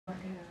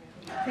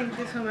Thank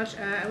you so much.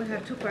 I would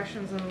have two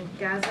questions on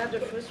Gaza. The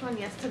first one,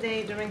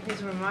 yesterday during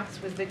his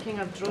remarks with the King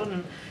of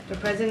Jordan, the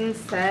president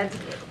said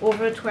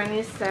over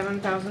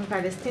 27,000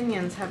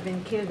 Palestinians have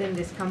been killed in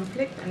this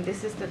conflict, and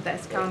this is the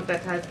death count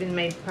that has been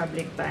made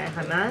public by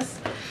Hamas.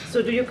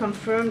 So do you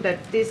confirm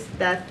that this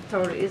death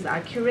toll is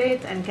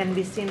accurate and can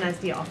be seen as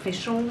the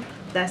official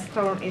death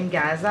toll in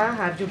Gaza?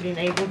 Have you been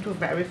able to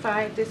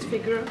verify this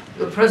figure?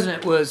 The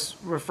president was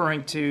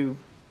referring to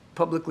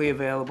publicly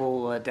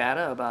available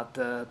data about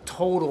the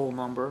total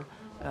number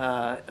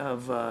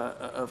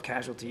of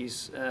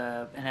casualties,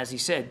 and as he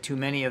said, too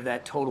many of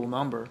that total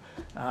number,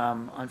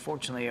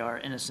 unfortunately, are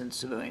innocent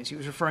civilians. He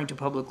was referring to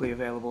publicly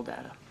available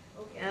data.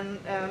 And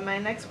my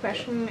next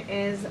question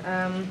is,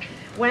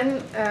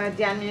 when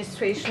the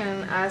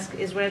administration asked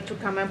Israel to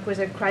come up with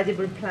a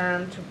credible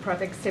plan to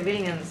protect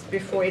civilians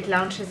before it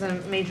launches a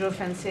major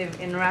offensive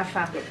in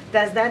Rafah,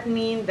 does that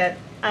mean that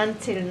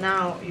until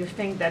now you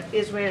think that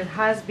Israel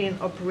has been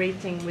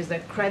operating with a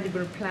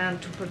credible plan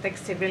to protect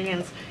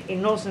civilians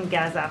in northern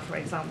Gaza, for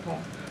example?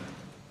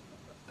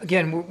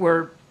 Again,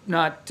 we're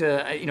not,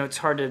 it's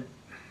hard to,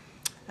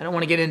 I don't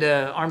want to get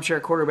into armchair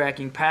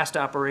quarterbacking past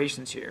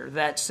operations here.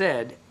 That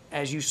said,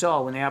 as you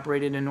saw when they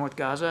operated in North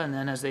Gaza, and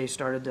then as they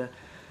started to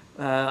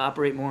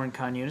operate more in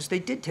Khan Yunis, they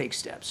did take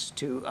steps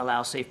to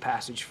allow safe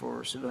passage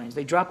for civilians.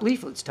 They dropped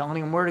leaflets telling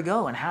them where to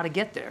go and how to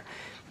get there.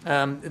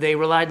 They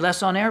relied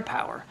less on air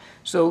power.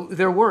 So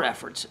there were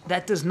efforts.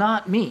 That does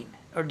not mean,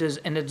 and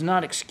it does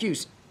not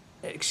excuse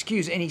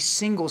any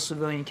single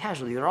civilian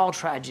casualty. They're all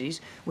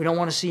tragedies. We don't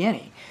want to see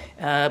any.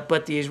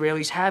 But the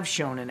Israelis have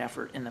shown an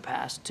effort in the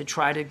past to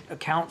try to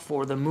account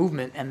for the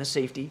movement and the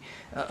safety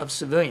of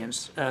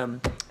civilians.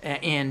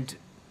 And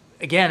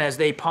again, as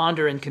they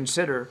ponder and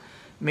consider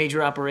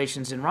major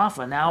operations in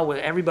Rafah, now with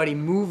everybody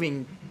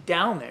moving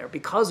down there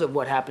because of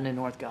what happened in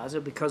North Gaza,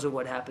 because of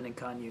what happened in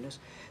Khan Yunis,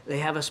 they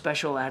have a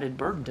special added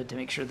burden to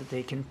make sure that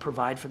they can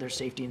provide for their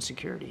safety and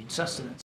security and sustenance.